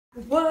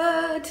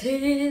What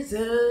is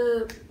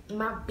up,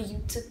 my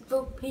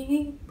beautiful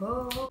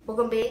people?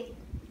 Welcome back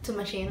to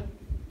my channel.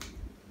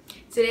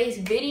 Today's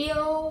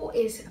video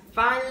is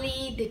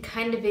finally the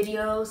kind of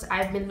videos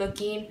I've been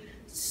looking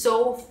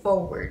so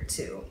forward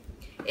to.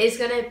 It's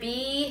gonna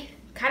be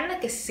kind of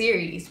like a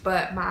series,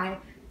 but my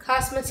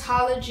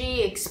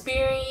cosmetology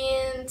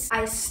experience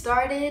I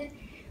started,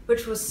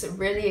 which was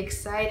really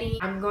exciting.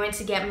 I'm going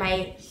to get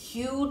my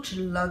huge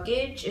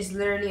luggage. It's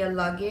literally a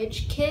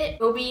luggage kit.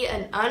 It'll be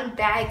an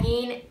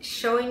unbagging,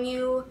 showing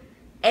you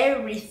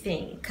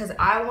everything, because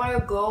I want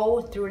to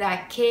go through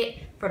that kit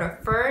for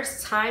the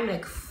first time,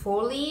 like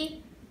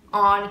fully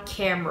on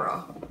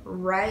camera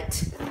right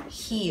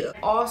here.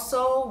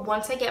 Also,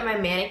 once I get my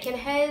mannequin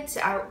heads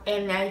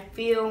and I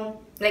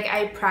feel like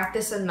I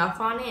practice enough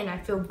on it and I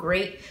feel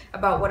great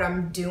about what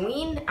I'm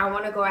doing, I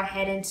want to go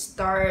ahead and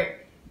start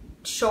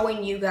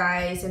showing you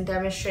guys and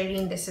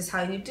demonstrating this is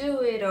how you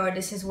do it, or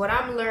this is what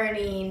I'm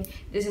learning,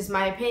 this is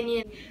my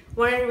opinion.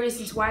 One of the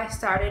reasons why I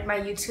started my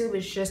YouTube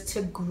is just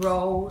to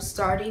grow,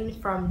 starting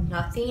from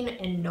nothing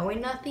and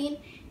knowing nothing,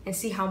 and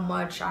see how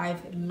much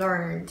I've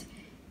learned.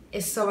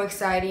 It's so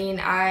exciting.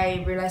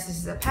 I realize this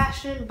is a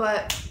passion,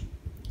 but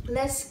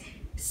let's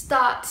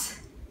start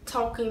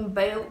talking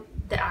about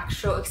the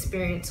actual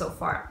experience so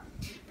far.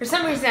 For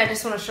some reason, I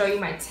just want to show you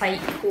my tight,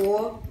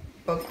 cool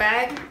book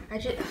bag.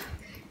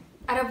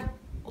 Out of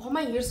all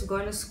my years of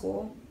going to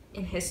school,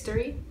 in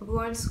history of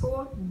going to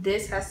school,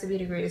 this has to be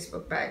the greatest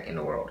book bag in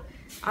the world.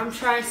 I'm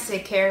trying to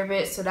take care of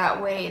it so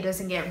that way it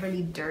doesn't get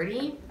really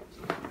dirty.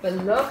 But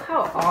look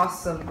how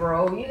awesome,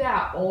 bro. You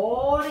got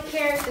all the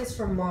characters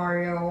from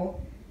Mario.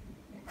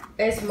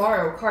 It's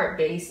Mario Kart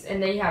based.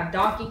 And then you have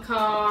Donkey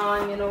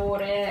Kong and all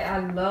that. I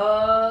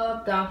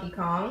love Donkey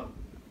Kong.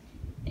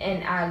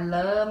 And I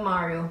love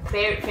Mario.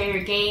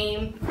 Favorite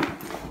game.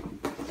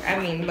 I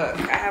mean, look,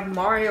 I have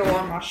Mario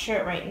on my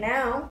shirt right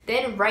now.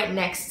 Then right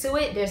next to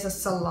it, there's a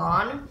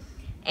salon.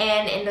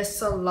 And in the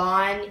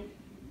salon,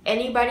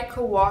 anybody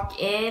could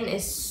walk in.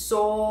 It's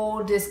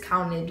so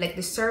discounted. Like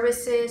the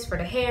services for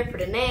the hair, for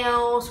the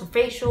nails, for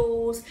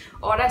facials,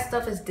 all that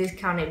stuff is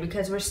discounted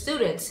because we're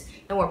students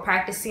and we're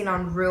practicing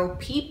on real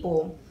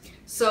people.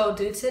 So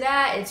due to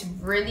that, it's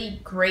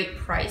really great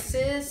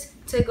prices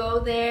to go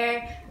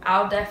there.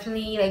 I'll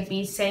definitely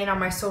be saying on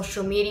my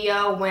social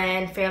media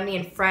when family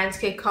and friends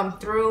could come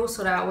through,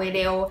 so that way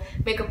they'll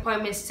make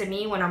appointments to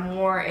me when I'm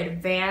more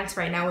advanced.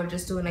 Right now we're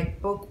just doing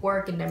like book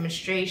work and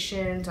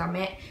demonstrations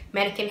on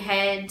mannequin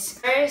heads.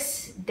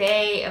 First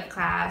day of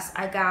class,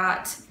 I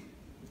got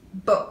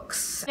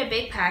books in a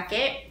big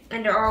packet,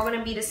 and they're all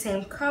gonna be the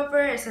same cover.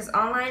 It says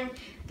online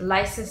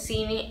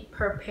licensing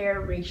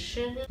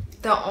preparation.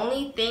 The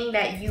only thing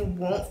that you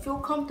won't feel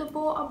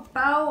comfortable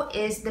about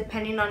is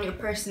depending on your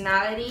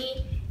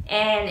personality,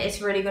 and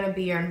it's really going to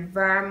be your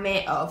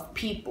environment of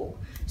people.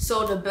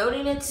 So the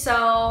building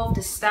itself,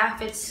 the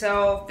staff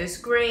itself is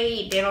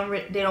great. They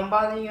don't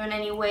bother you in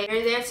any way.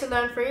 You're there to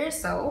learn for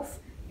yourself.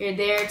 You're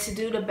there to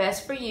do the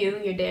best for you.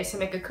 You're there to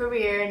make a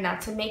career,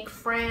 not to make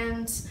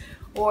friends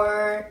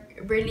or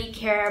really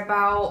care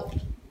about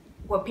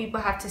what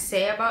people have to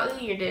say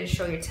about you. You're there to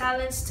show your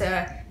talents,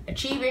 to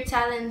achieve your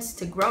talents,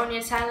 to grow in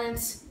your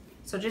talents.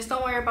 So just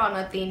don't worry about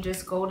nothing,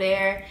 just go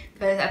there,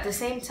 because at the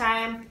same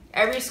time,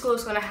 every school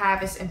is going to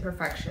have its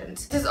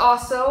imperfections. This is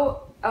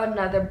also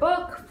another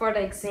book for the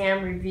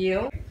exam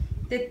review,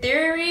 the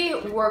theory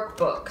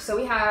workbook. So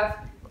we have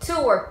two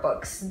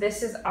workbooks.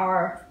 This is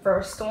our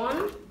first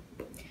one,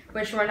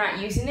 which we're not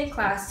using in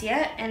class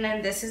yet, and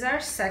then this is our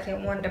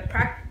second one, the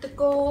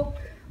practical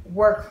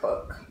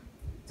workbook.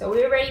 So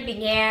we already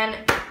began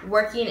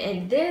working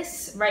in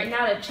this. Right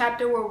now, the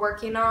chapter we're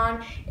working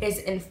on is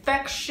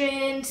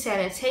infection,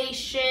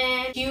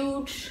 sanitation,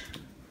 huge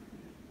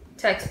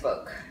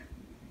textbook.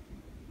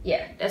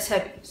 Yeah, that's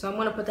heavy, so I'm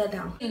gonna put that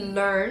down.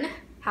 Learn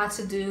how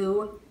to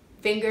do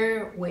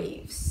finger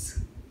waves.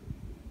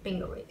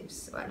 Finger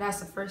waves, well, that's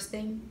the first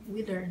thing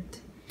we learned.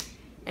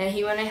 And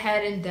he went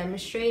ahead and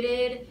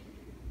demonstrated.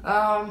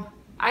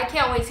 I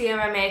can't wait to get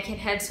my mannequin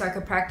head so I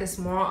could practice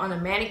more on the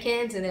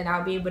mannequins, and then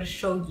I'll be able to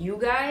show you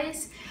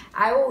guys.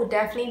 I will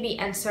definitely be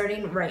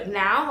inserting right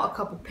now a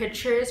couple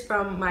pictures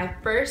from my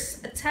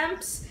first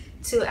attempts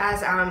to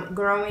as I'm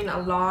growing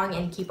along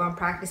and keep on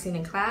practicing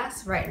in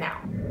class right now.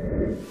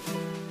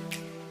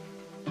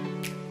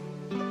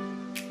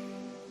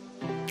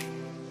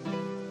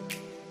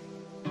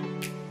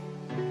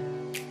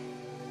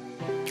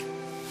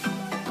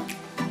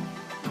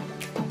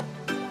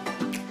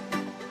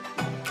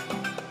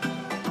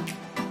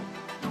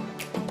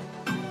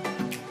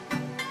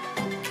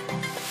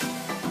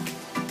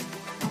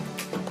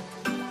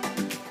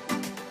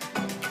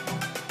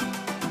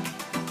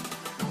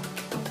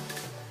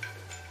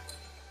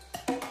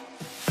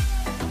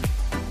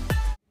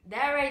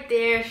 That right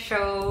there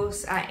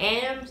shows I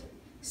am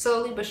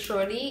slowly but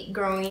surely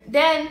growing.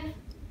 Then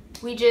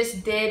we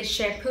just did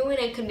shampooing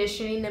and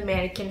conditioning the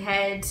mannequin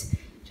heads.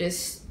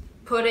 Just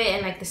put it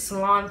in like the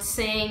salon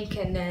sink,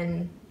 and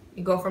then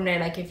you go from there,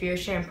 like if you're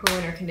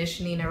shampooing or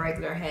conditioning a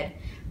regular head.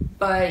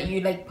 But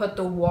you like put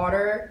the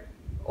water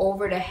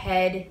over the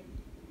head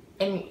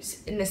in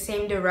the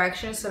same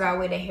direction, so that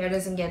way the hair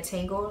doesn't get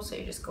tangled. So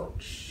you just go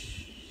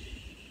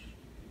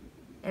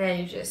and then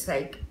you just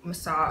like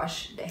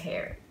massage the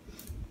hair.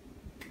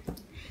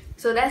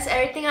 So that's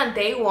everything on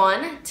day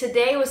 1.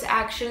 Today was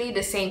actually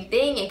the same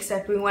thing,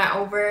 except we went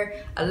over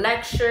a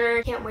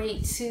lecture. Can't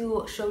wait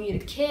to show you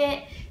the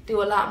kit,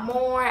 do a lot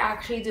more,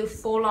 actually do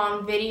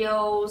full-on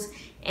videos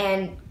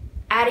and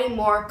adding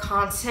more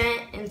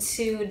content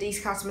into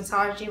these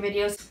cosmetology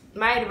videos.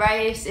 My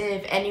advice,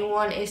 if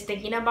anyone is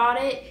thinking about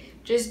it,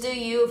 just do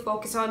you,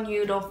 focus on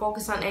you, don't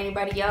focus on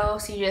anybody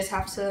else. You just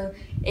have to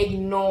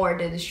ignore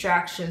the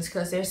distractions,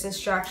 because there's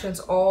distractions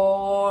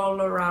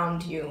all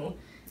around you.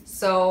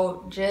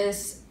 So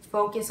just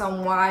focus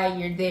on why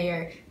you're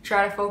there.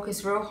 Try to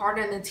focus real hard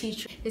on the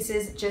teacher. This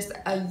is just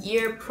a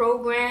year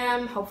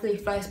program. Hopefully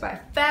it flies by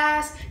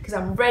fast, because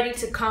I'm ready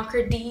to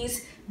conquer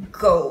these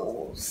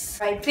goals.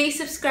 Alright, please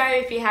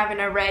subscribe if you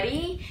haven't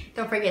already.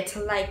 Don't forget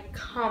to like,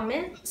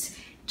 comment.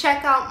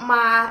 Check out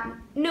my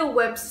new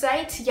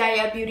website,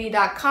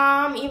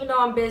 yayabeauti.com. Even though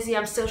I'm busy,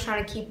 I'm still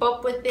trying to keep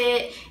up with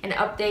it and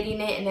updating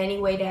it in any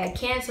way that I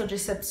can. So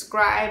just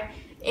subscribe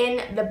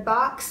in the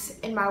box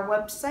in my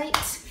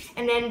website.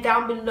 And then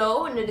down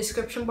below in the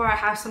description bar, I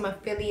have some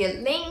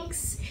affiliate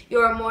links. You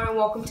are more than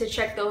welcome to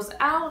check those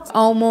out.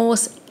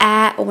 Almost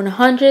at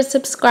 100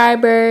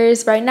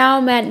 subscribers. Right now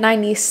I'm at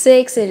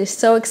 96. It is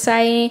so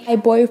exciting. My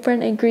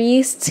boyfriend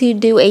agrees to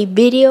do a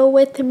video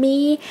with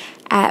me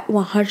at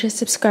 100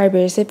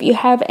 subscribers. If you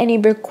have any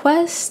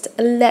requests,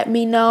 let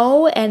me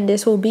know, and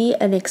this will be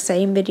an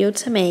exciting video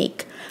to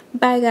make.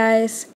 Bye guys.